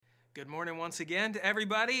Good morning once again to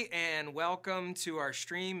everybody, and welcome to our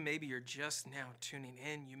stream. Maybe you're just now tuning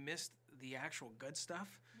in. You missed the actual good stuff,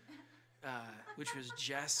 which was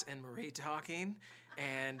Jess and Marie talking,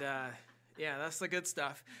 and yeah, that's the good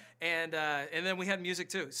stuff. And then we had music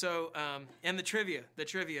too. So and the trivia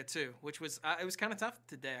too, which was it was kind of tough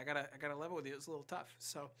today. I gotta level with you. It was a little tough.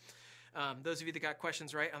 So those of you that got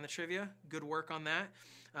questions right on the trivia, good work on that.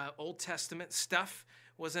 Old Testament stuff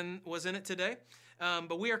was in it today.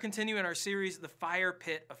 But we are continuing our series, The Fire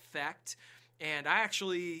Pit Effect. And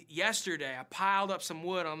yesterday, I piled up some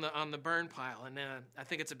wood on the burn pile, and I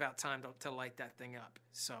think it's about time to light that thing up.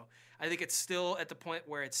 So I think it's still at the point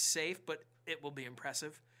where it's safe, but it will be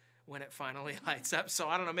impressive when it finally lights up. So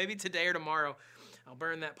I don't know, maybe today or tomorrow I'll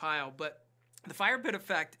burn that pile. But the Fire Pit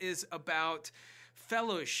Effect is about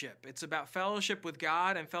fellowship. It's about fellowship with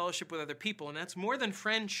God and fellowship with other people, and that's more than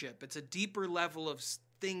friendship. It's a deeper level of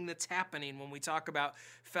thing that's happening when we talk about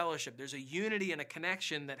fellowship. There's a unity and a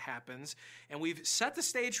connection that happens, and we've set the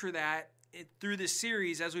stage for that through this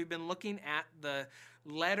series as we've been looking at the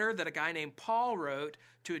letter that a guy named Paul wrote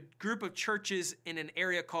to a group of churches in an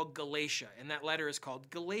area called Galatia, and that letter is called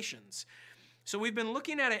Galatians. So we've been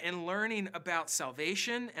looking at it and learning about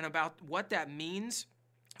salvation and about what that means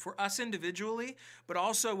for us individually, but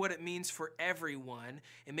also what it means for everyone,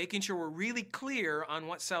 and making sure we're really clear on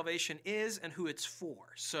what salvation is and who it's for.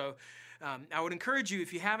 So I would encourage you,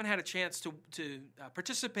 if you haven't had a chance to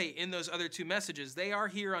participate in those other two messages, they are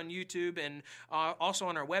here on YouTube and also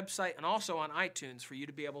on our website and also on iTunes for you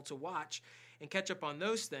to be able to watch and catch up on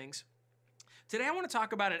those things. Today I want to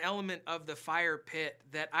talk about an element of the fire pit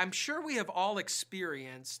that I'm sure we have all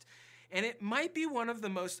experienced, and it might be one of the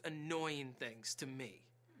most annoying things to me.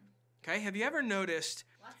 Okay, have you ever noticed?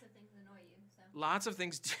 Lots of things annoy you. So. Lots of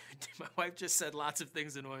things do. My wife just said lots of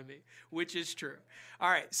things annoy me, which is true. All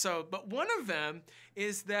right, but one of them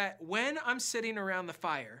is that when I'm sitting around the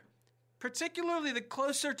fire, particularly the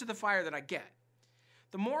closer to the fire that I get,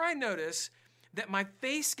 the more I notice that my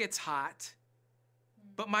face gets hot,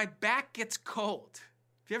 but my back gets cold.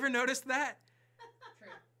 Have you ever noticed that? True.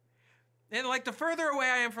 And like the further away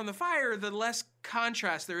I am from the fire, the less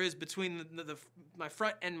contrast there is between my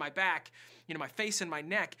front and my back, my face and my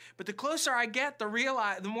neck. But the closer I get, the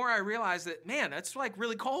more I realize that, man, it's like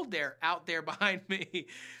really cold out there behind me.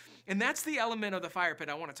 And that's the element of the fire pit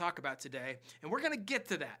I want to talk about today. And we're going to get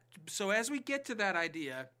to that. So as we get to that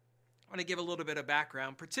idea, I want to give a little bit of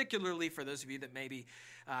background, particularly for those of you that maybe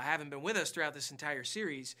haven't been with us throughout this entire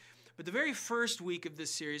series. But the very first week of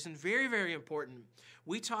this series, and very, very important,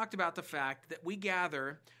 we talked about the fact that we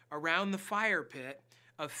gather around the fire pit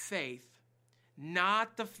of faith,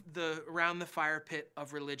 not around the fire pit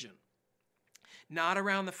of religion, not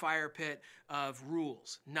around the fire pit of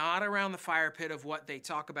rules, not around the fire pit of what they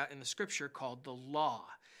talk about in the scripture called the law,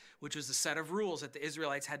 which was the set of rules that the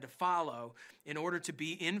Israelites had to follow in order to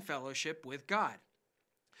be in fellowship with God.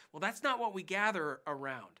 Well, that's not what we gather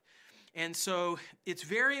around. And so it's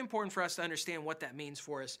very important for us to understand what that means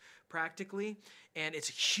for us practically. And it's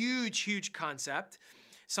a huge, huge concept,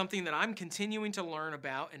 something that I'm continuing to learn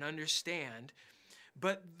about and understand.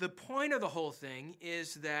 But the point of the whole thing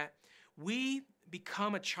is that we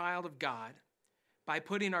become a child of God by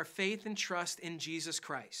putting our faith and trust in Jesus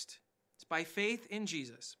Christ. It's by faith in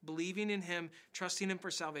Jesus, believing in him, trusting him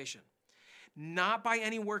for salvation, not by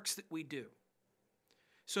any works that we do.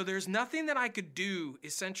 So there's nothing that I could do,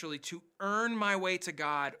 essentially, to earn my way to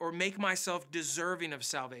God or make myself deserving of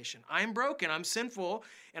salvation. I'm broken, I'm sinful,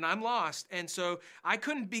 and I'm lost. And so I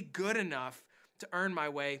couldn't be good enough to earn my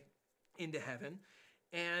way into heaven.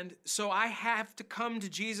 And so I have to come to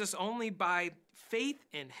Jesus only by faith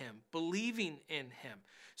in him, believing in him.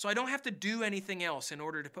 So I don't have to do anything else in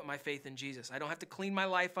order to put my faith in Jesus. I don't have to clean my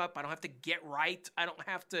life up. I don't have to get right. I don't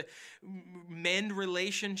have to mend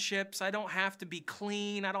relationships. I don't have to be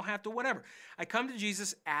clean. I don't have to whatever. I come to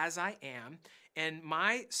Jesus as I am, and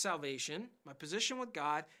my salvation, my position with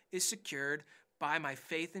God, is secured by my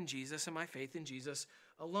faith in Jesus and my faith in Jesus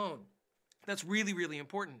alone. That's really, really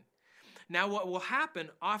important. Now, what will happen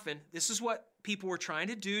often, this is what people were trying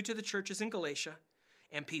to do to the churches in Galatia,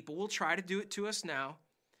 and people will try to do it to us now,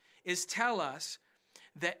 is tell us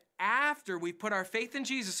that after we put our faith in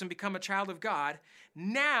Jesus and become a child of God,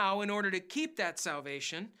 now in order to keep that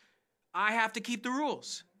salvation, I have to keep the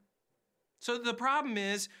rules. So the problem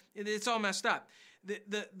is, it's all messed up.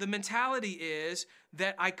 The mentality is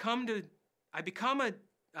that I become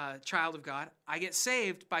a child of God, I get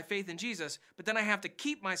saved by faith in Jesus, but then I have to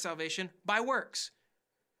keep my salvation by works.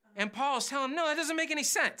 And Paul's telling him, no, that doesn't make any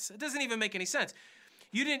sense. It doesn't even make any sense.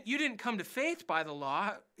 You didn't come to faith by the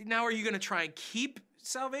law. Now are you going to try and keep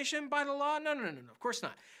salvation by the law? No. Of course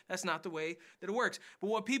not. That's not the way that it works. But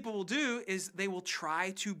what people will do is they will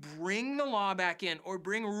try to bring the law back in or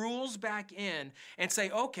bring rules back in and say,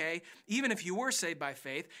 okay, even if you were saved by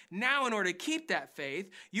faith, now in order to keep that faith,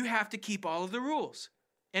 you have to keep all of the rules.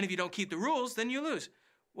 And if you don't keep the rules, then you lose.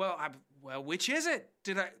 Well, which is it?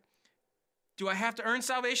 Do I have to earn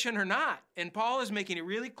salvation or not? And Paul is making it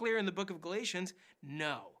really clear in the book of Galatians,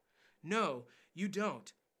 no, you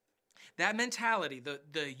don't. That mentality,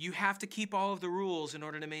 you have to keep all of the rules in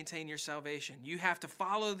order to maintain your salvation. You have to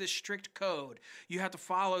follow this strict code. You have to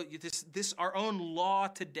follow this our own law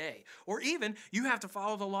today. Or even you have to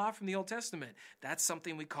follow the law from the Old Testament. That's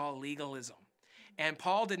something we call legalism. And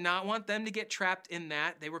Paul did not want them to get trapped in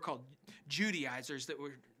that. They were called Judaizers that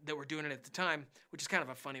were doing it at the time, which is kind of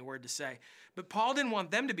a funny word to say. But Paul didn't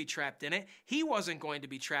want them to be trapped in it. He wasn't going to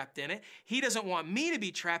be trapped in it. He doesn't want me to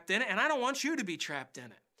be trapped in it, and I don't want you to be trapped in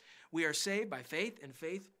it. We are saved by faith and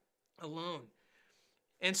faith alone.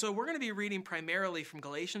 And so we're going to be reading primarily from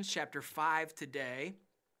Galatians chapter 5 today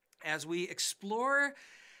as we explore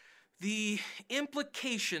the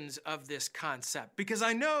implications of this concept. Because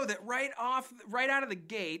I know that right out of the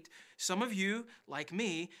gate, some of you, like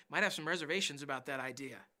me, might have some reservations about that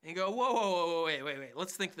idea. And go, whoa, wait.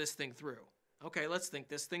 Let's think this thing through. Okay, let's think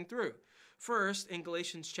this thing through. First, in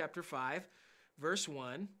Galatians chapter 5, verse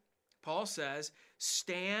 1, Paul says,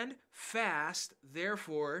 "Stand fast,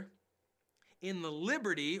 therefore, in the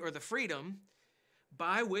liberty or the freedom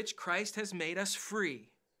by which Christ has made us free.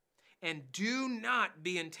 And do not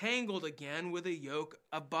be entangled again with a yoke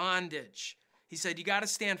of bondage." He said, you got to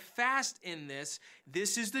stand fast in this.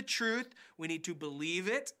 This is the truth. We need to believe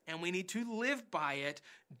it, and we need to live by it.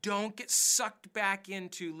 Don't get sucked back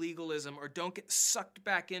into legalism, or don't get sucked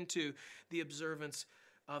back into the observance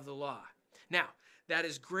of the law. Now, that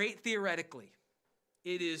is great theoretically.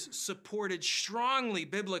 It is supported strongly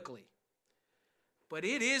biblically. But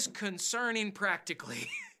it is concerning practically.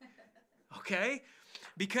 Okay?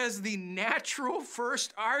 Because the natural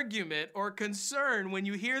first argument or concern when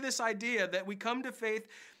you hear this idea that we come to faith,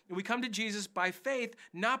 we come to Jesus by faith,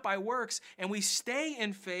 not by works, and we stay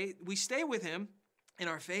in faith, we stay with him in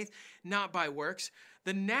our faith, not by works,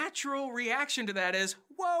 the natural reaction to that is,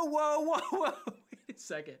 whoa, wait a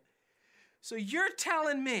second. So you're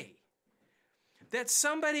telling me that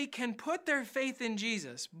somebody can put their faith in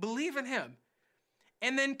Jesus, believe in him,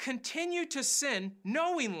 and then continue to sin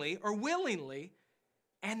knowingly or willingly,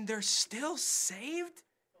 and they're still saved?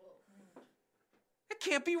 That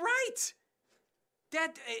can't be right.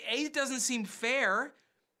 That, it doesn't seem fair.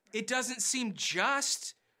 It doesn't seem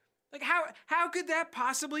just. Like, how could that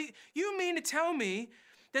possibly, you mean to tell me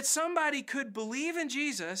that somebody could believe in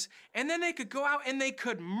Jesus and then they could go out and they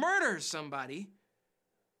could murder somebody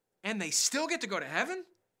and they still get to go to heaven?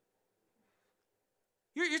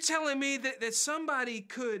 You're telling me that somebody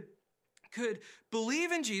could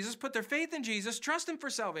believe in Jesus, put their faith in Jesus, trust him for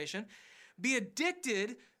salvation, be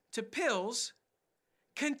addicted to pills,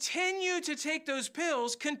 continue to take those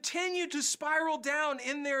pills, continue to spiral down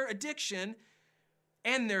in their addiction,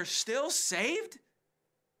 and they're still saved?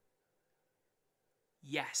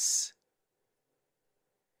 Yes.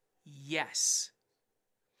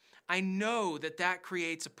 I know that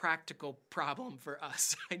creates a practical problem for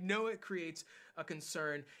us. I know it creates a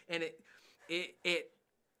concern, and it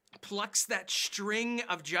plucks that string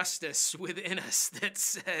of justice within us that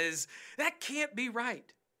says, that can't be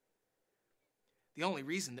right. The only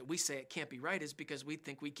reason that we say it can't be right is because we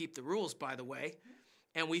think we keep the rules, by the way,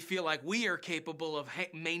 and we feel like we are capable of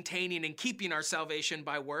maintaining and keeping our salvation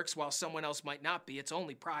by works while someone else might not be. It's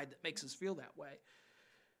only pride that makes us feel that way.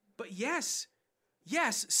 But yes,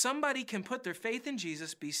 somebody can put their faith in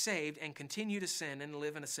Jesus, be saved, and continue to sin and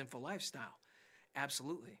live in a sinful lifestyle.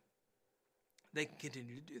 Absolutely. They can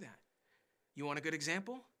continue to do that. You want a good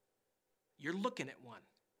example? You're looking at one.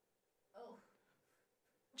 Oh.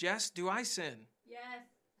 Jess, do I sin? Yes.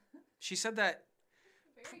 She said that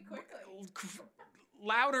Very quickly.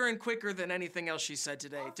 louder and quicker than anything else she said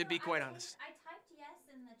today, Also, to be quite honest. I typed yes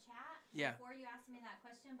in the chat Yeah. before you asked me that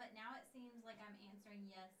question, but now it seems like I'm answering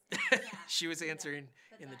yes in the chat. She was answering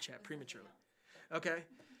But in the that chat was prematurely. something else. Okay.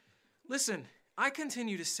 Listen, I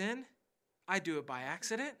continue to sin. I do it by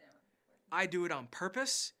accident. I do it on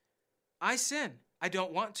purpose. I sin. I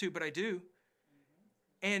don't want to, but I do.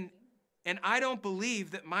 And I don't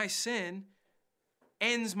believe that my sin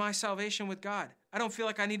ends my salvation with God. I don't feel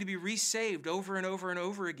like I need to be resaved over and over and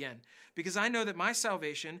over again, because I know that my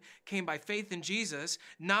salvation came by faith in Jesus,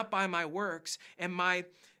 not by my works, and my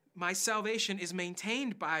salvation is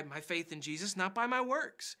maintained by my faith in Jesus, not by my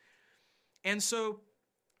works. And so,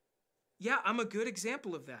 yeah, I'm a good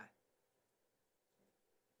example of that.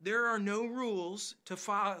 There are no rules to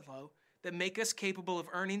follow that make us capable of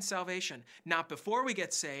earning salvation, not before we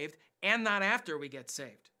get saved and not after we get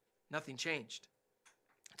saved. Nothing changed.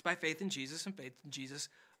 It's by faith in Jesus and faith in Jesus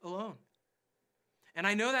alone. And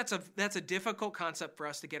I know that's a difficult concept for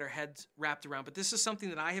us to get our heads wrapped around, but this is something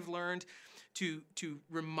that I have learned to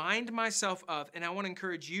remind myself of, and I want to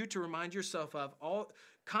encourage you to remind yourself of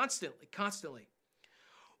constantly.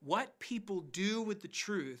 What people do with the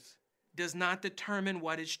truth does not determine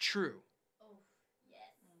what is true. Oh, yes.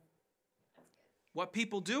 That's good. What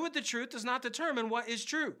people do with the truth does not determine what is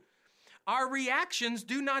true. Our reactions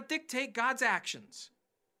do not dictate God's actions.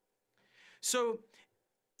 So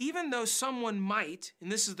even though someone might,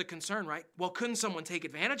 and this is the concern, right? Well, couldn't someone take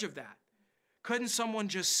advantage of that? Couldn't someone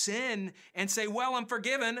just sin and say, well, I'm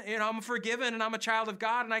forgiven, I'm forgiven and I'm a child of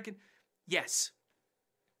God and I can? Yes.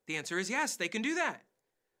 The answer is yes, they can do that.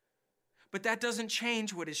 But that doesn't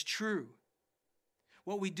change what is true.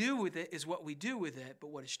 What we do with it is what we do with it, but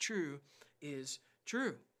what is true is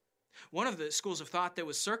true. One of the schools of thought that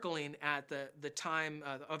was circling at the time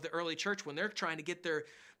of the early church when they're trying to get their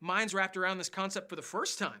minds wrapped around this concept for the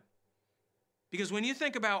first time. Because when you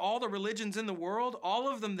think about all the religions in the world, all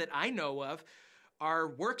of them that I know of are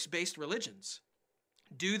works-based religions.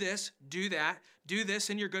 Do this, do that, do this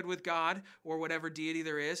and you're good with God or whatever deity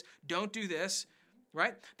there is. Don't do this,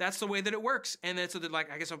 right? That's the way that it works. And it's like,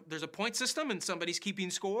 I guess there's a point system and somebody's keeping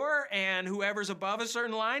score and whoever's above a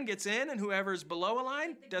certain line gets in and whoever's below a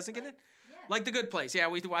line doesn't get in. Yeah. Like The Good Place. Yeah,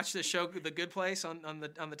 we watch the show The Good Place on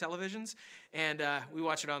the televisions, and we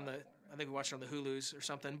watch it on I think we watched it on the Hulus or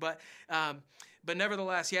something. But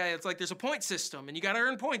nevertheless, yeah, it's like there's a point system, and you got to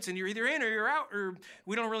earn points, and you're either in or you're out, or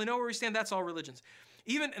we don't really know where we stand. That's all religions.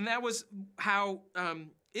 And that was how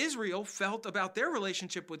Israel felt about their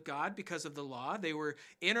relationship with God because of the law. They were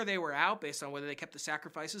in or they were out based on whether they kept the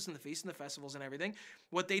sacrifices and the feasts and the festivals and everything.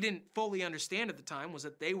 What they didn't fully understand at the time was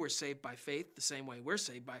that they were saved by faith the same way we're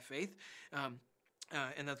saved by faith,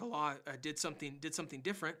 and that the law did something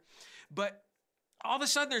different. But all of a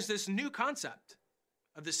sudden, there's this new concept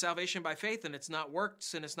of this salvation by faith, and it's not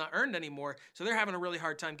works and it's not earned anymore. So they're having a really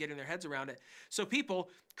hard time getting their heads around it. So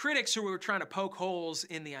critics who were trying to poke holes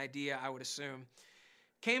in the idea, I would assume,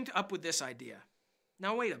 came up with this idea.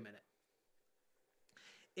 Now, wait a minute.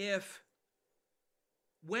 If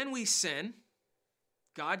when we sin,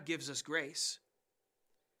 God gives us grace,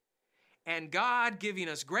 and God giving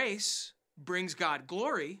us grace brings God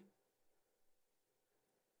glory,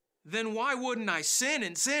 then why wouldn't I sin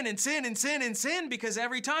and sin and sin and sin and sin? Because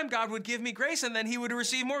every time God would give me grace and then he would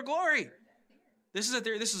receive more glory. This is a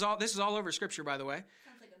theory. This is all over Scripture, by the way.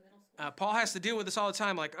 Sounds like a middle school. Paul has to deal with this all the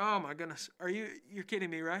time. Like, oh my goodness, you're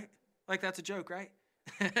kidding me, right? Like that's a joke, right?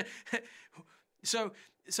 So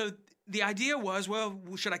the idea was, well,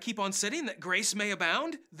 should I keep on sinning that grace may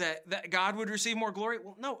abound, that God would receive more glory?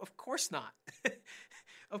 Well, no, of course not.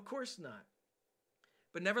 Of course not.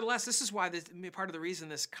 But nevertheless, this is why part of the reason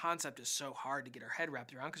this concept is so hard to get our head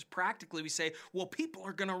wrapped around, because practically we say, well, people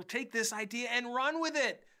are going to take this idea and run with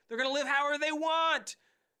it. They're going to live however they want.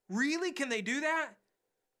 Really? Can they do that?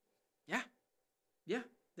 Yeah,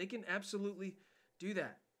 they can absolutely do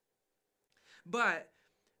that. But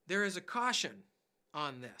there is a caution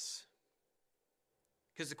on this.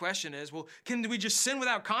 Because the question is, well, can we just sin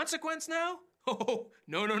without consequence now? Oh,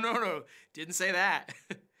 no. Didn't say that.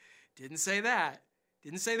 Didn't say that.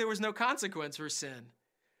 Didn't say there was no consequence for sin,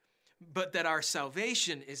 but that our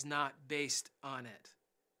salvation is not based on it.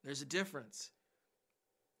 There's a difference.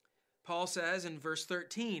 Paul says in verse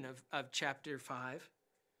 13 of chapter 5,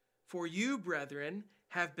 "For you, brethren,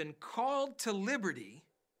 have been called to liberty,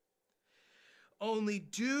 only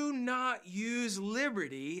do not use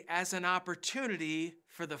liberty as an opportunity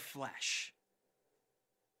for the flesh."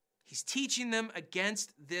 He's teaching them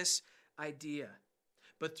against this idea,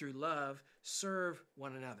 but through love, serve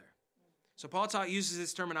one another. So Paul uses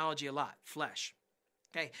this terminology a lot, flesh.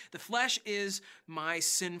 Okay, the flesh is my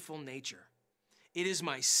sinful nature. It is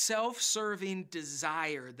my self-serving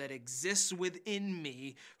desire that exists within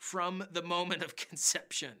me from the moment of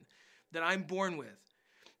conception that I'm born with.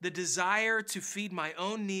 The desire to feed my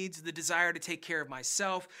own needs, the desire to take care of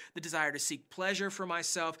myself, the desire to seek pleasure for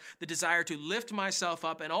myself, the desire to lift myself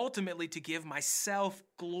up, and ultimately to give myself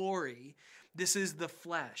glory. This is the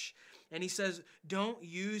flesh. And he says, don't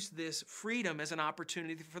use this freedom as an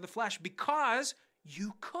opportunity for the flesh because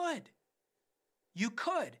you could. You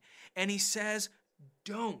could. And he says,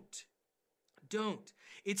 don't.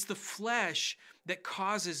 It's the flesh that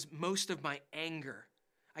causes most of my anger.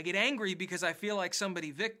 I get angry because I feel like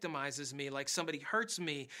somebody victimizes me, like somebody hurts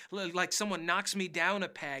me, like someone knocks me down a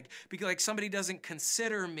peg, because like somebody doesn't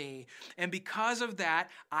consider me. And because of that,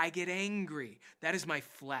 I get angry. That is my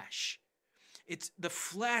flesh. The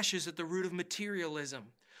flesh is at the root of materialism,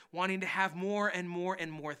 wanting to have more and more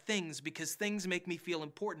and more things because things make me feel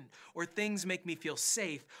important, or things make me feel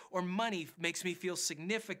safe, or money makes me feel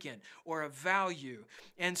significant or of value.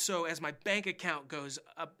 And so as my bank account goes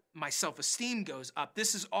up, my self-esteem goes up.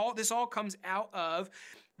 This all comes out of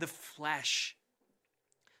the flesh.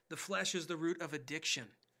 The flesh is the root of addiction.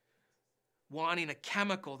 Wanting a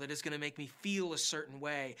chemical that is going to make me feel a certain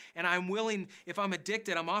way. And if I'm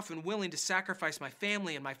addicted, I'm often willing to sacrifice my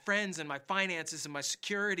family and my friends and my finances and my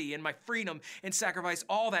security and my freedom and sacrifice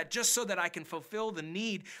all that just so that I can fulfill the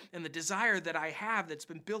need and the desire that I have that's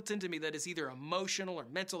been built into me, that is either emotional or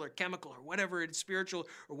mental or chemical or whatever it is, spiritual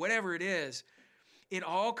or whatever it is. It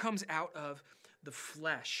all comes out of the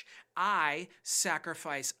flesh. I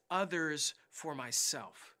sacrifice others for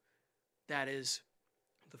myself. That is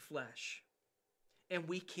the flesh. And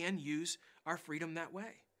we can use our freedom that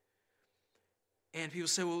way. And people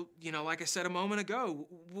say, well, like I said a moment ago,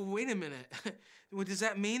 well, wait a minute. Well, does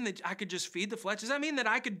that mean that I could just feed the flesh? Does that mean that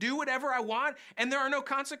I could do whatever I want and there are no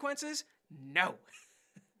consequences? No.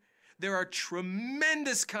 There are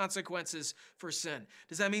tremendous consequences for sin.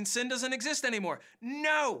 Does that mean sin doesn't exist anymore?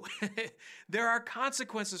 No. There are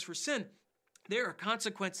consequences for sin. There are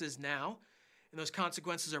consequences now. And those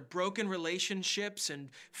consequences are broken relationships and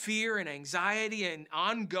fear and anxiety and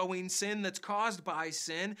ongoing sin that's caused by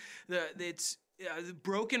sin. It's the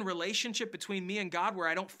broken relationship between me and God, where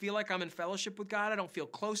I don't feel like I'm in fellowship with God. I don't feel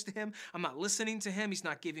close to him. I'm not listening to him. He's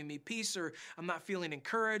not giving me peace, or I'm not feeling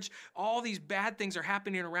encouraged. All these bad things are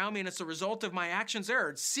happening around me, and it's a result of my actions. There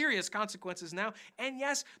are serious consequences now. And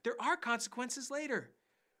yes, there are consequences later.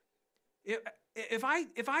 If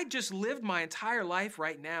I just lived my entire life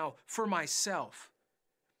right now for myself,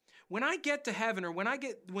 when I get to heaven, or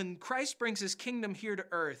when Christ brings his kingdom here to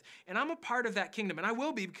earth, and I'm a part of that kingdom, and I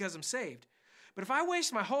will be because I'm saved. But if I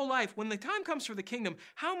waste my whole life, when the time comes for the kingdom,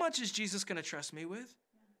 how much is Jesus going to trust me with?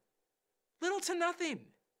 Little to nothing.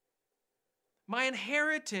 My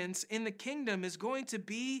inheritance in the kingdom is going to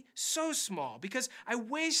be so small because I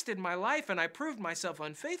wasted my life and I proved myself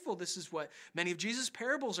unfaithful. This is what many of Jesus'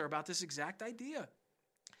 parables are about, this exact idea.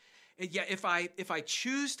 And yet, if I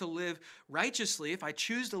choose to live righteously, if I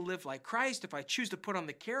choose to live like Christ, if I choose to put on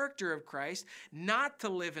the character of Christ, not to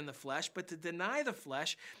live in the flesh, but to deny the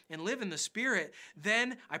flesh and live in the Spirit,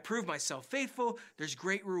 then I prove myself faithful. There's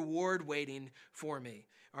great reward waiting for me.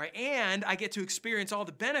 All right, and I get to experience all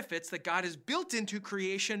the benefits that God has built into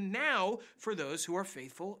creation now for those who are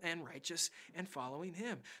faithful and righteous and following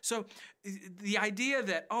him. So the idea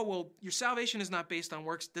that, your salvation is not based on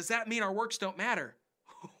works, does that mean our works don't matter?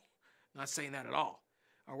 Not saying that at all.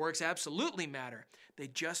 Our works absolutely matter. They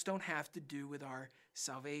just don't have to do with our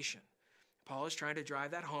salvation. Paul is trying to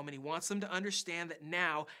drive that home, and he wants them to understand that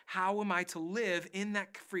now, how am I to live in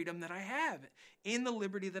that freedom that I have, in the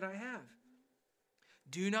liberty that I have?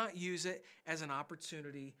 Do not use it as an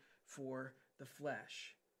opportunity for the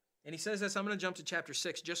flesh. And he says this. I'm going to jump to chapter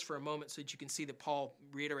 6 just for a moment so that you can see that Paul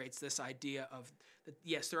reiterates this idea of that,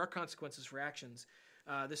 yes, there are consequences for actions.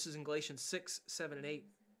 This is in Galatians 6, 7, and 8.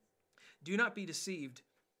 Do not be deceived.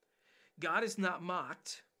 God is not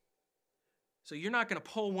mocked. So you're not going to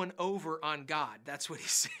pull one over on God. That's what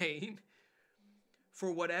he's saying.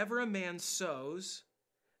 For whatever a man sows,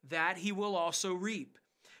 that he will also reap.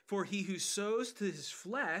 For he who sows to his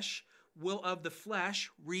flesh will of the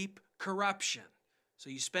flesh reap corruption.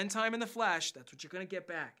 So you spend time in the flesh, that's what you're going to get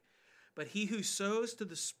back. But he who sows to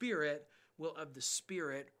the Spirit will of the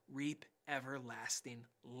Spirit reap everlasting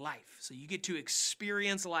life. So you get to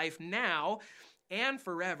experience life now and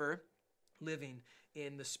forever living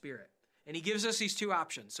in the Spirit. And he gives us these two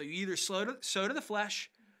options. So you either sow to the flesh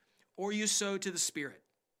or you sow to the Spirit.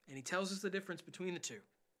 And he tells us the difference between the two.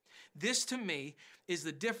 This, to me, is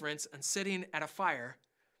the difference in sitting at a fire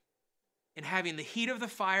and having the heat of the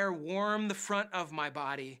fire warm the front of my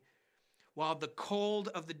body while the cold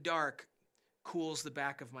of the dark cools the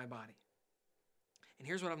back of my body. And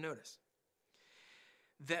here's what I've noticed.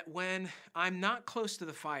 That when I'm not close to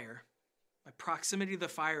the fire, my proximity to the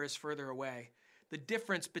fire is further away, the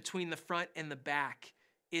difference between the front and the back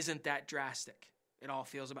isn't that drastic. It all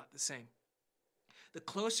feels about the same. The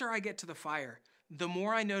closer I get to the fire, the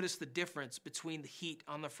more I notice the difference between the heat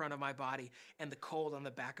on the front of my body and the cold on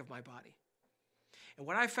the back of my body. And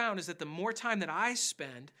what I found is that the more time that I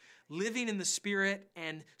spend living in the Spirit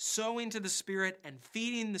and sowing to the Spirit and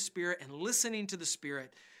feeding the Spirit and listening to the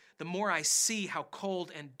Spirit, the more I see how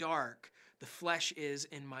cold and dark the flesh is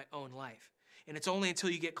in my own life. And it's only until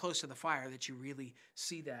you get close to the fire that you really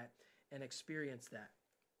see that and experience that.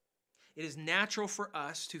 It is natural for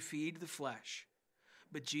us to feed the flesh,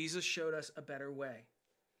 but Jesus showed us a better way.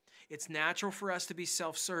 It's natural for us to be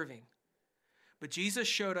self-serving, but Jesus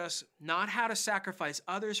showed us not how to sacrifice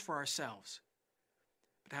others for ourselves,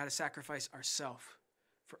 but how to sacrifice ourselves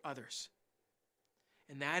for others.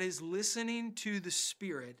 And that is listening to the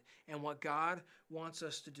Spirit and what God wants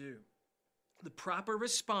us to do. The proper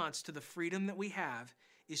response to the freedom that we have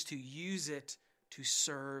is to use it to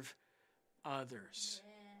serve others.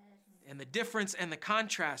 Yes. And the difference and the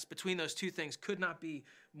contrast between those two things could not be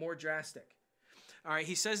more drastic. All right,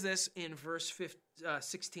 he says this in verse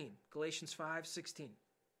 16, Galatians 5:16.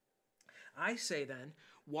 I say then,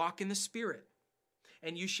 walk in the Spirit,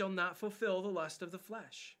 and you shall not fulfill the lust of the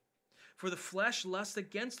flesh. For the flesh lusts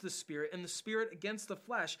against the Spirit, and the Spirit against the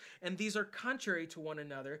flesh, and these are contrary to one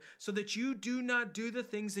another, so that you do not do the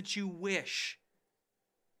things that you wish.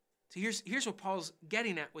 So here's what Paul's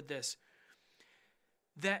getting at with this.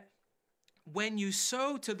 That when you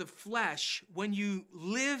sow to the flesh, when you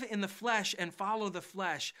live in the flesh and follow the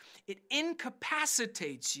flesh, it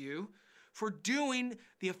incapacitates you for doing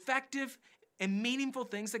the effective and meaningful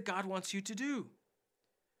things that God wants you to do.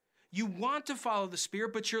 You want to follow the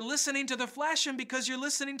Spirit, but you're listening to the flesh, and because you're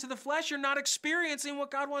listening to the flesh, you're not experiencing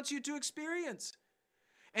what God wants you to experience.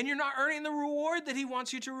 And you're not earning the reward that he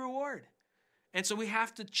wants you to reward. And so we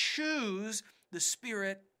have to choose the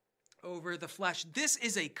Spirit over the flesh. This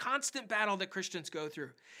is a constant battle that Christians go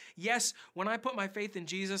through. Yes, when I put my faith in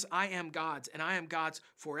Jesus, I am God's, and I am God's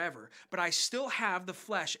forever. But I still have the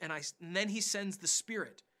flesh, and then he sends the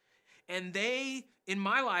Spirit. And they, in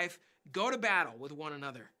my life, go to battle with one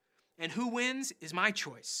another. And who wins is my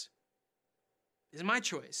choice. Is my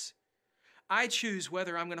choice. I choose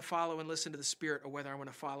whether I'm going to follow and listen to the Spirit or whether I'm going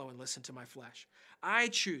to follow and listen to my flesh. I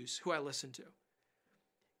choose who I listen to.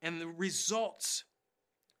 And the results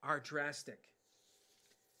are drastic.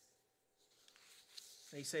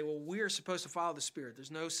 And you say, well, we are supposed to follow the Spirit. There's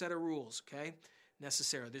no set of rules, okay,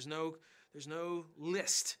 necessarily. There's no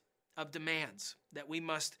list of demands that we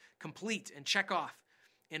must complete and check off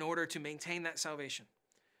in order to maintain that salvation.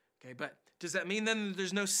 Okay, but does that mean then that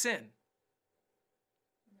there's no sin?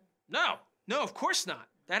 No, of course not.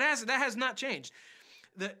 That has not changed.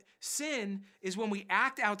 The sin is when we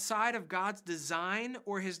act outside of God's design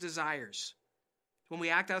or his desires. When we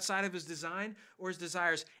act outside of his design or his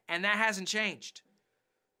desires, and that hasn't changed.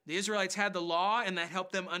 The Israelites had the law, and that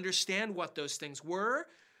helped them understand what those things were.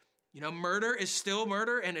 Murder is still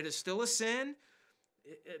murder, and it is still a sin.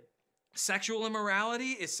 Sexual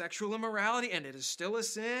immorality is sexual immorality, and it is still a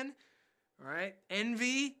sin. All right?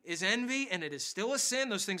 Envy is envy, and it is still a sin.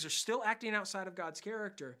 Those things are still acting outside of God's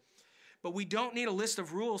character. But we don't need a list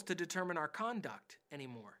of rules to determine our conduct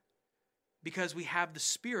anymore, because we have the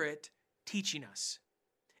Spirit teaching us.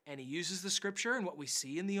 And he uses the Scripture and what we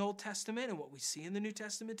see in the Old Testament and what we see in the New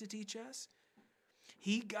Testament to teach us.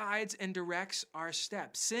 He guides and directs our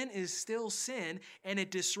steps. Sin is still sin, and it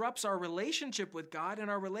disrupts our relationship with God and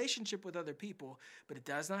our relationship with other people, but it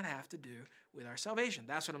does not have to do with our salvation.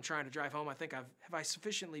 That's what I'm trying to drive home. I think have I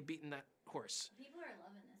sufficiently beaten that horse? People are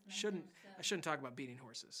loving this. I shouldn't talk about beating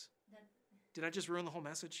horses. Did I just ruin the whole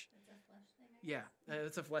message? That's a flesh thing. Yeah,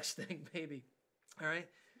 it's a flesh thing, maybe. All right?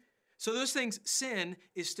 So those things, sin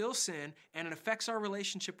is still sin, and it affects our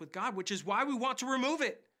relationship with God, which is why we want to remove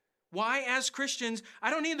it. Why, as Christians, I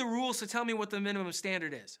don't need the rules to tell me what the minimum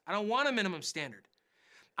standard is. I don't want a minimum standard.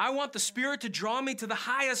 I want the Spirit to draw me to the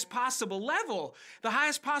highest possible level. The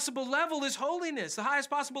highest possible level is holiness. The highest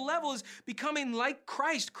possible level is becoming like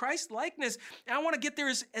Christ, Christ-likeness. And I want to get there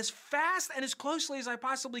as fast and as closely as I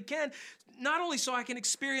possibly can, not only so I can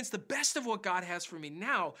experience the best of what God has for me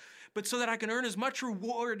now, but so that I can earn as much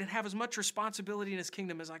reward and have as much responsibility in his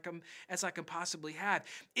kingdom as I can possibly have.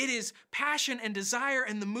 It is passion and desire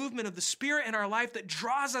and the movement of the Spirit in our life that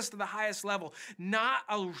draws us to the highest level, not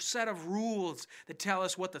a set of rules that tell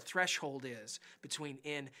us what the threshold is between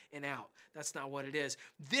in and out. That's not what it is.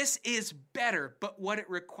 This is better, but what it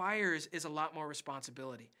requires is a lot more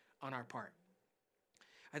responsibility on our part.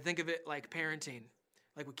 I think of it like parenting,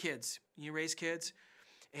 like with kids. You raise kids,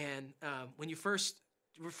 and when you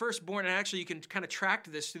were first born, and actually you can kind of track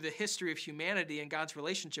this through the history of humanity and God's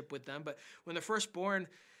relationship with them, but when they're first born,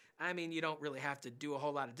 you don't really have to do a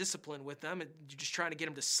whole lot of discipline with them. You're just trying to get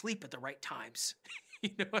them to sleep at the right times.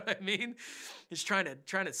 You know what I mean? Just trying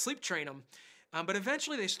to sleep train them. But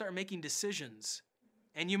eventually they start making decisions.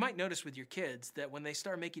 And you might notice with your kids that when they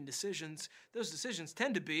start making decisions, those decisions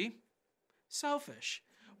tend to be selfish.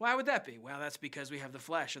 Why would that be? Well, that's because we have the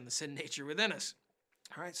flesh and the sin nature within us.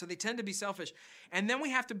 All right, so they tend to be selfish. And then we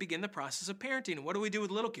have to begin the process of parenting. And what do we do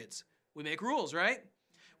with little kids? We make rules, right?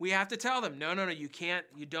 We have to tell them, no, you can't,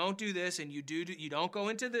 you don't do this, and you don't go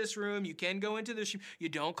into this room, you can go into this room, you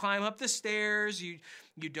don't climb up the stairs, you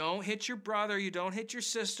don't hit your brother, you don't hit your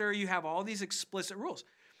sister, you have all these explicit rules.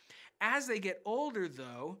 As they get older,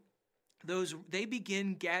 though, they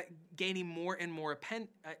begin gaining more and more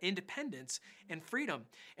independence and freedom.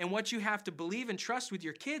 And what you have to believe and trust with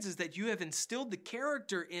your kids is that you have instilled the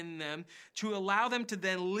character in them to allow them to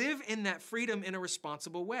then live in that freedom in a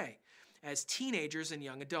responsible way as teenagers and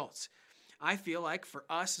young adults. I feel like for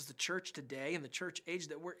us as the church today and the church age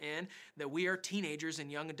that we're in, that we are teenagers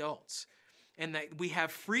and young adults, and that we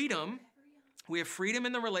have freedom. We have freedom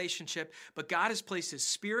in the relationship, but God has placed His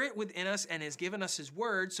Spirit within us and has given us His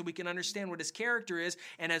Word so we can understand what His character is.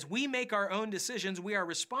 And as we make our own decisions, we are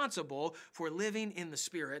responsible for living in the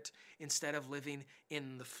Spirit instead of living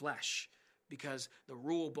in the flesh, because the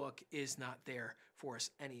rule book is not there for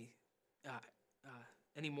us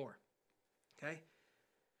anymore. Okay?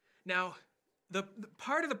 Now, the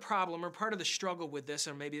part of the problem or part of the struggle with this,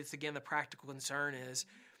 or maybe it's again the practical concern, is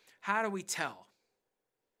how do we tell?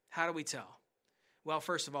 How do we tell? Well,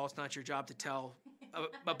 first of all, it's not your job to tell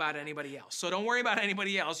about anybody else. So don't worry about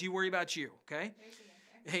anybody else. You worry about you, okay?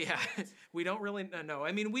 Yeah, we don't really know.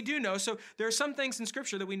 I mean, we do know. So there are some things in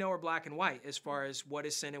Scripture that we know are black and white as far as what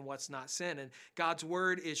is sin and what's not sin. And God's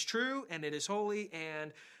Word is true and it is holy.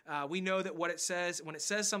 And we know that what it says, when it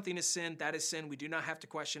says something is sin, that is sin. We do not have to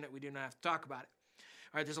question it. We do not have to talk about it.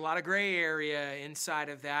 All right, there's a lot of gray area inside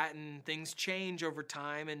of that, and things change over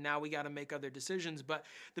time, and now we got to make other decisions. But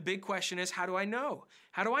the big question is, how do I know?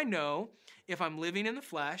 How do I know if I'm living in the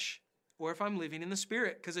flesh or if I'm living in the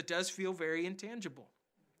Spirit? Because it does feel very intangible.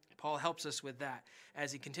 Paul helps us with that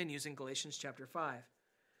as he continues in Galatians chapter 5.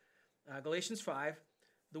 Galatians 5,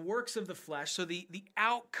 the works of the flesh, so the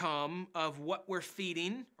outcome of what we're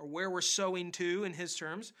feeding or where we're sowing to in his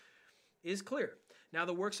terms is clear. Now,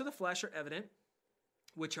 the works of the flesh are evident,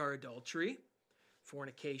 which are adultery,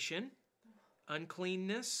 fornication,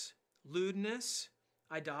 uncleanness, lewdness,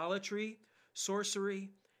 idolatry, sorcery,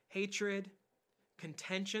 hatred,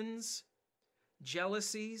 contentions,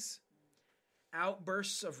 jealousies,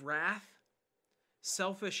 outbursts of wrath,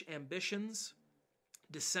 selfish ambitions,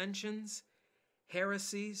 dissensions,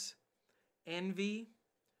 heresies, envy,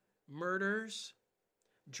 murders,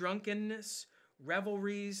 drunkenness,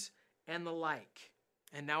 revelries, and the like.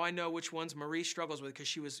 And now I know which ones Marie struggles with because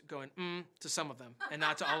she was going to some of them and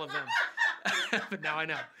not to all of them. But now I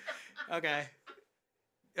know. Okay.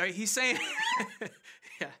 All right, he's saying,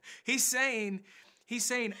 yeah, he's saying,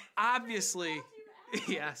 obviously,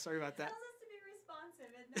 yeah, sorry about that. Tells us to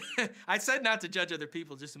be responsive. I said not to judge other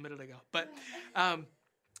people just a minute ago, but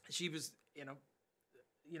she was,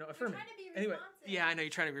 affirming. Trying to be anyway, responsive. yeah, I know you're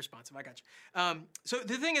trying to be responsive. I got you. So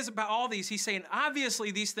the thing is about all these, he's saying,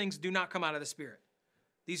 obviously these things do not come out of the Spirit.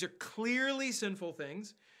 These are clearly sinful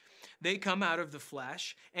things. They come out of the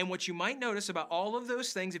flesh. And what you might notice about all of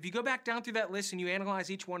those things, if you go back down through that list and you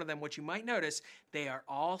analyze each one of them, what you might notice, they are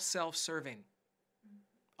all self-serving.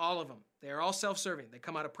 All of them. They are all self-serving. They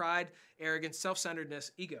come out of pride, arrogance,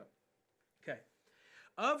 self-centeredness, ego. Okay.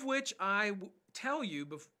 Of which I tell you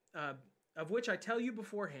beforehand,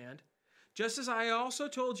 just as I also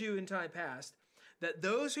told you in time past, that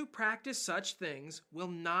those who practice such things will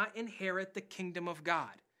not inherit the kingdom of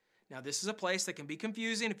God. Now, this is a place that can be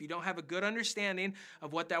confusing if you don't have a good understanding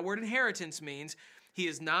of what that word inheritance means. He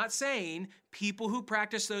is not saying people who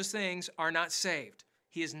practice those things are not saved.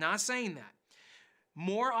 He is not saying that.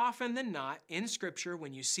 More often than not, in Scripture,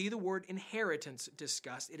 when you see the word inheritance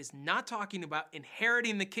discussed, it is not talking about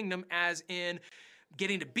inheriting the kingdom as in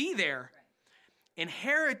getting to be there.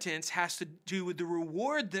 Inheritance has to do with the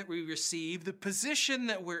reward that we receive, the position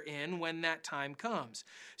that we're in when that time comes.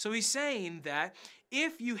 So he's saying that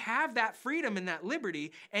if you have that freedom and that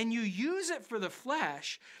liberty and you use it for the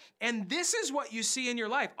flesh, and this is what you see in your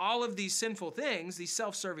life, all of these sinful things, these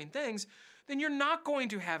self-serving things, then you're not going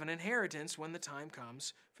to have an inheritance when the time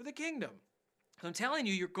comes for the kingdom. So I'm telling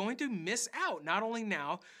you, you're going to miss out, not only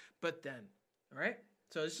now, but then. All right?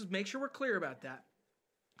 So let's just make sure we're clear about that.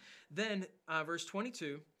 Then, verse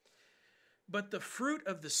 22, but the fruit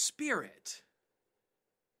of the Spirit,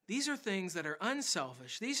 these are things that are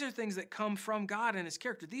unselfish. These are things that come from God and His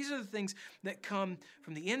character. These are the things that come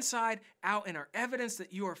from the inside out and are evidence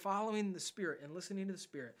that you are following the Spirit and listening to the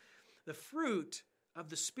Spirit. The fruit of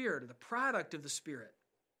the Spirit, or the product of the Spirit,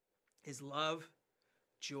 is love,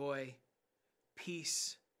 joy,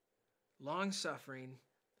 peace, long-suffering,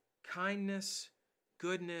 kindness,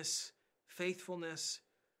 goodness, faithfulness,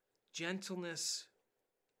 gentleness,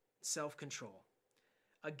 self-control.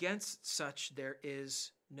 Against such there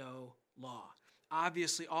is no law.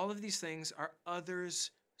 Obviously, all of these things are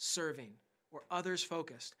others serving or others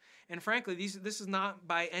focused. And frankly, this is not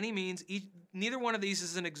by any means, neither one of these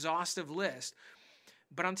is an exhaustive list.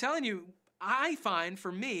 But I'm telling you, I find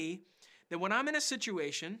for me that when I'm in a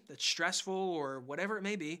situation that's stressful or whatever it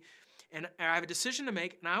may be, and I have a decision to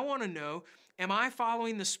make, and I want to know, am I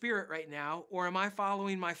following the Spirit right now or am I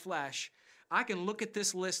following my flesh? I can look at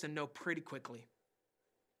this list and know pretty quickly.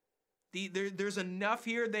 There's enough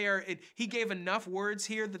here. He gave enough words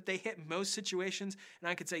here that they hit most situations, and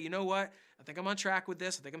I could say, you know what? I think I'm on track with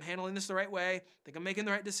this. I think I'm handling this the right way. I think I'm making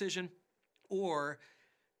the right decision, or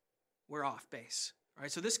we're off base. All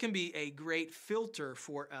right, so this can be a great filter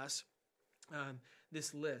for us,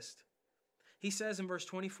 this list. He says in verse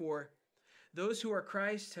 24, those who are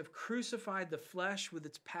Christ have crucified the flesh with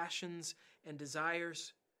its passions and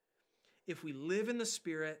desires. If we live in the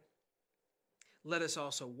Spirit, let us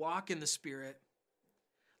also walk in the Spirit.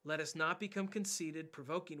 Let us not become conceited,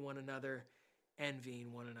 provoking one another,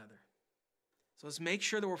 envying one another. So let's make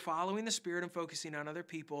sure that we're following the Spirit and focusing on other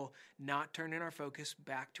people, not turning our focus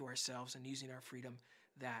back to ourselves and using our freedom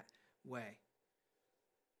that way.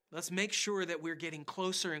 Let's make sure that we're getting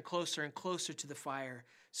closer and closer and closer to the fire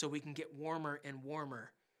so we can get warmer and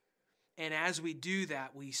warmer. And as we do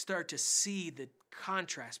that, we start to see the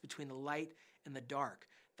contrast between the light and the dark,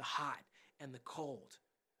 the hot and the cold,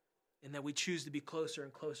 and that we choose to be closer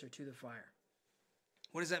and closer to the fire.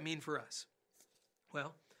 What does that mean for us?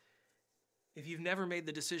 Well, if you've never made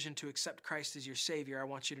the decision to accept Christ as your Savior, I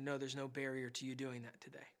want you to know there's no barrier to you doing that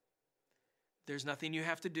today. There's nothing you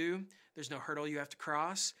have to do. There's no hurdle you have to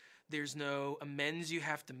cross. There's no amends you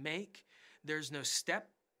have to make. There's no step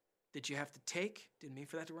that you have to take. Didn't mean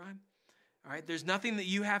for that to rhyme. All right, there's nothing that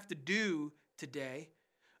you have to do today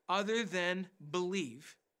other than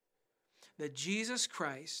believe that Jesus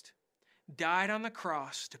Christ died on the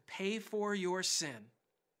cross to pay for your sin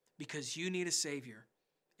because you need a Savior,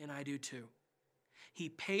 and I do too. He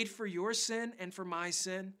paid for your sin and for my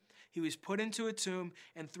sin. He was put into a tomb,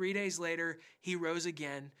 and 3 days later, he rose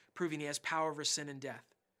again, proving he has power over sin and death.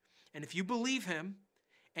 And if you believe him,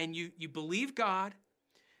 and you believe God,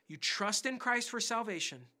 you trust in Christ for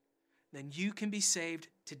salvation, then you can be saved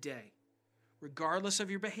today, regardless of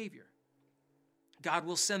your behavior. God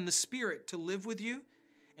will send the Spirit to live with you,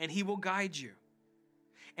 and he will guide you.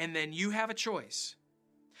 And then you have a choice.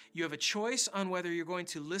 You have a choice on whether you're going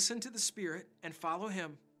to listen to the Spirit and follow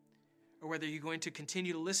him, or whether you're going to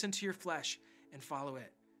continue to listen to your flesh and follow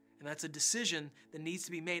it. And that's a decision that needs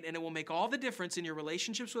to be made, and it will make all the difference in your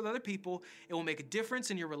relationships with other people. It will make a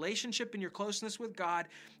difference in your relationship and your closeness with God,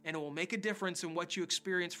 and it will make a difference in what you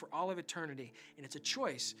experience for all of eternity. And it's a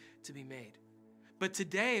choice to be made. But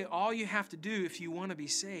today, all you have to do if you want to be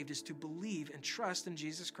saved is to believe and trust in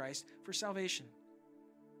Jesus Christ for salvation.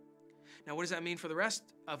 Now, what does that mean for the rest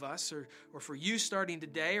of us, or for you starting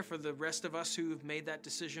today, or for the rest of us who have made that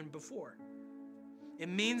decision before? It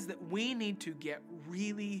means that we need to get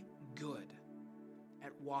really good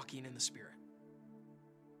at walking in the Spirit.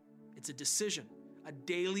 It's a decision, a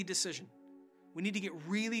daily decision. We need to get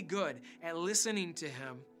really good at listening to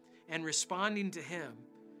him and responding to him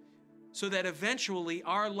so that eventually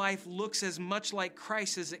our life looks as much like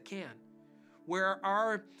Christ as it can. Where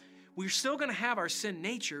we're still going to have our sin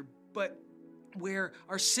nature, but where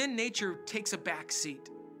our sin nature takes a back seat.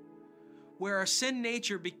 Where our sin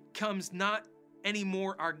nature becomes not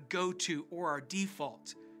anymore our go-to or our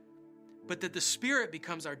default, but that the Spirit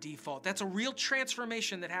becomes our default. That's a real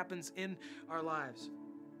transformation that happens in our lives.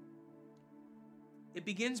 It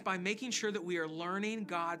begins by making sure that we are learning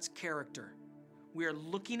God's character. We are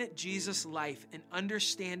looking at Jesus' life and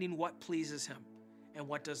understanding what pleases him and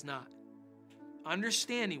what does not.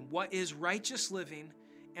 Understanding what is righteous living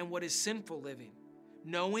and what is sinful living.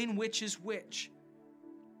 Knowing which is which.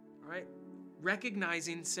 All right?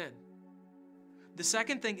 Recognizing sin. The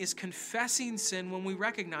second thing is confessing sin when we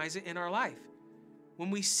recognize it in our life.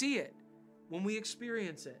 When we see it. When we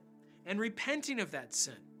experience it. And repenting of that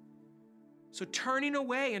sin. So turning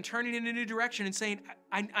away and turning in a new direction and saying,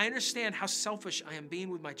 I understand how selfish I am being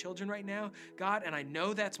with my children right now, God, and I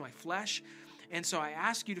know that's my flesh. And so I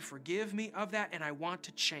ask you to forgive me of that, and I want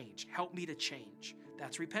to change. Help me to change.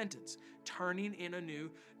 That's repentance. Turning in a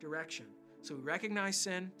new direction. So we recognize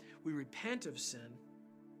sin, we repent of sin,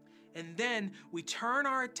 and then we turn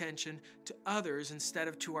our attention to others instead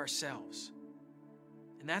of to ourselves.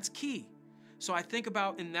 And that's key. So I think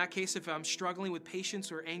about, in that case, if I'm struggling with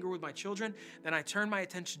patience or anger with my children, then I turn my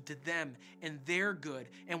attention to them and their good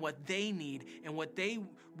and what they need and what they,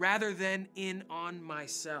 rather than in on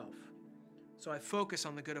myself. So I focus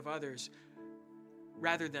on the good of others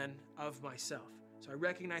rather than of myself. So I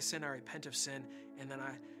recognize sin, I repent of sin, and then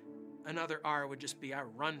another R would just be I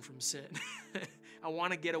run from sin. I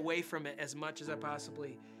want to get away from it as much as I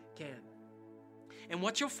possibly can. And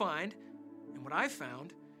what you'll find, and what I've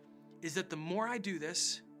found, is that the more I do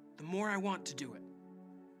this, the more I want to do it.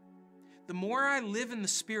 The more I live in the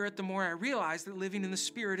Spirit, the more I realize that living in the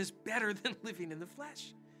Spirit is better than living in the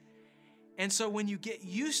flesh. And so when you get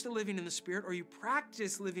used to living in the Spirit, or you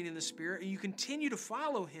practice living in the Spirit, and you continue to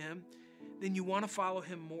follow Him, then you want to follow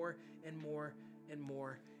Him more and more and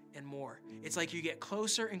more and more. It's like you get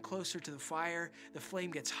closer and closer to the fire. The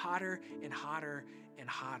flame gets hotter and hotter and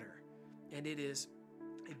hotter. And it is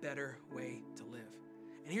a better way to live.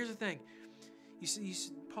 And here's the thing. You see,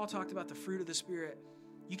 Paul talked about the fruit of the Spirit.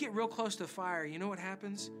 You get real close to the fire. You know what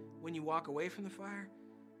happens when you walk away from the fire?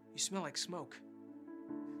 You smell like smoke.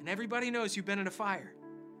 And everybody knows you've been in a fire.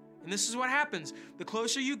 And this is what happens. The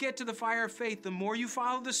closer you get to the fire of faith, the more you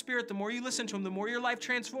follow the Spirit, the more you listen to Him, the more your life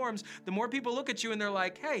transforms, the more people look at you and they're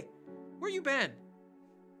like, hey, where you been?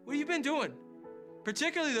 What have you been doing?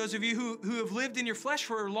 Particularly those of you who have lived in your flesh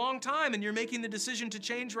for a long time and you're making the decision to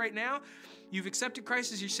change right now. You've accepted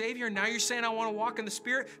Christ as your Savior, and now you're saying, I want to walk in the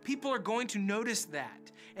Spirit. People are going to notice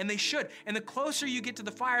that, and they should. And the closer you get to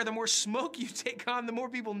the fire, the more smoke you take on, the more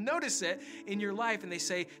people notice it in your life, and they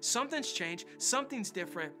say, something's changed, something's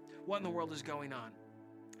different. What in the world is going on?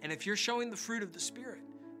 And if you're showing the fruit of the Spirit,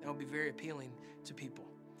 that will be very appealing to people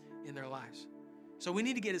in their lives. So we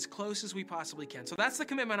need to get as close as we possibly can. So that's the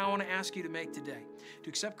commitment I want to ask you to make today, to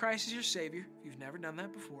accept Christ as your Savior, if you've never done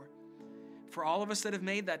that before. For all of us that have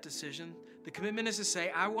made that decision, the commitment is to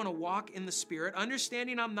say, I want to walk in the Spirit,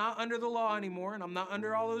 understanding I'm not under the law anymore, and I'm not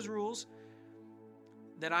under all those rules,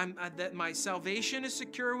 that my salvation is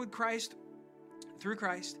secure with Christ, through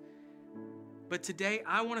Christ. But today,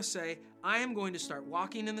 I want to say, I am going to start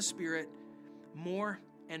walking in the Spirit more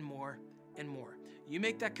and more and more. You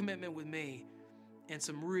make that commitment with me, and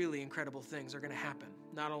some really incredible things are going to happen,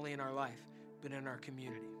 not only in our life, but in our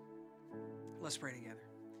community. Let's pray together.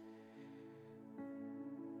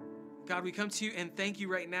 God, we come to you and thank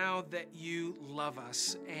you right now that you love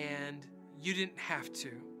us, and you didn't have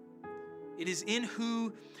to. It is in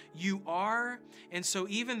who you are, and so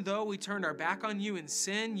even though we turned our back on you in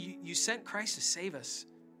sin, you sent Christ to save us.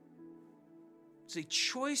 It's a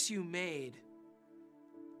choice you made.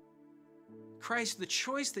 Christ, the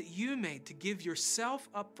choice that you made to give yourself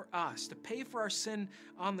up for us, to pay for our sin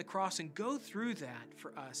on the cross and go through that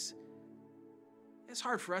for us, it's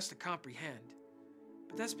hard for us to comprehend.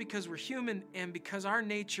 But that's because we're human and because our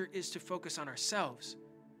nature is to focus on ourselves.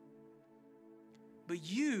 But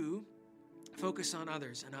you focus on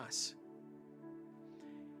others and us.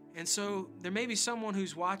 And so there may be someone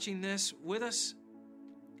who's watching this with us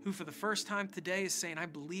who for the first time today is saying, I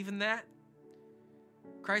believe in that.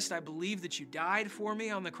 Christ, I believe that you died for me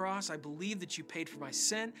on the cross. I believe that you paid for my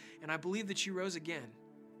sin, and I believe that you rose again.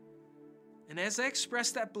 And as I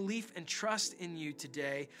express that belief and trust in you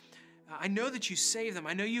today, I know that you save them.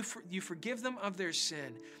 I know you forgive them of their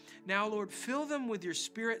sin. Now, Lord, fill them with your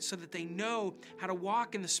Spirit so that they know how to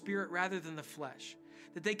walk in the Spirit rather than the flesh,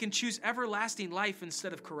 that they can choose everlasting life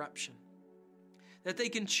instead of corruption, that they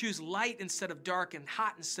can choose light instead of dark and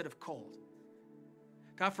hot instead of cold.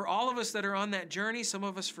 God, for all of us that are on that journey, some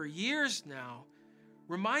of us for years now,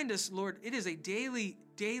 remind us, Lord, it is a daily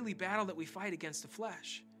battle that we fight against the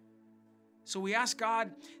flesh. So we ask,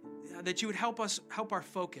 God, that you would help our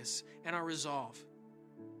focus and our resolve.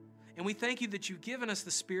 And we thank you that you've given us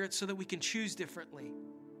the Spirit so that we can choose differently,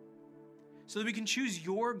 so that we can choose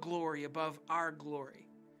your glory above our glory,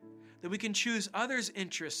 that we can choose others'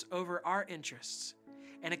 interests over our interests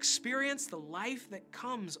and experience the life that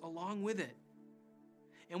comes along with it.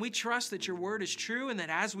 And we trust that your word is true, and that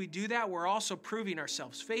as we do that, we're also proving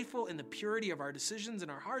ourselves faithful in the purity of our decisions in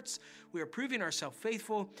our hearts. We are proving ourselves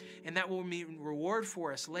faithful, and that will mean reward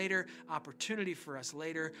for us later, opportunity for us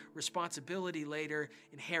later, responsibility later,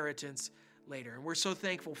 inheritance later. And we're so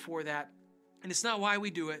thankful for that. And it's not why we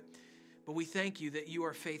do it, but we thank you that you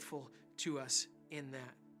are faithful to us in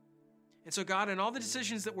that. And so, God, in all the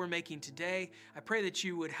decisions that we're making today, I pray that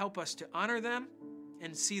you would help us to honor them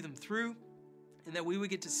and see them through, and that we would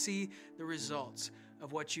get to see the results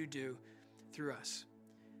of what you do through us.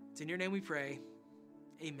 It's in your name we pray.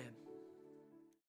 Amen.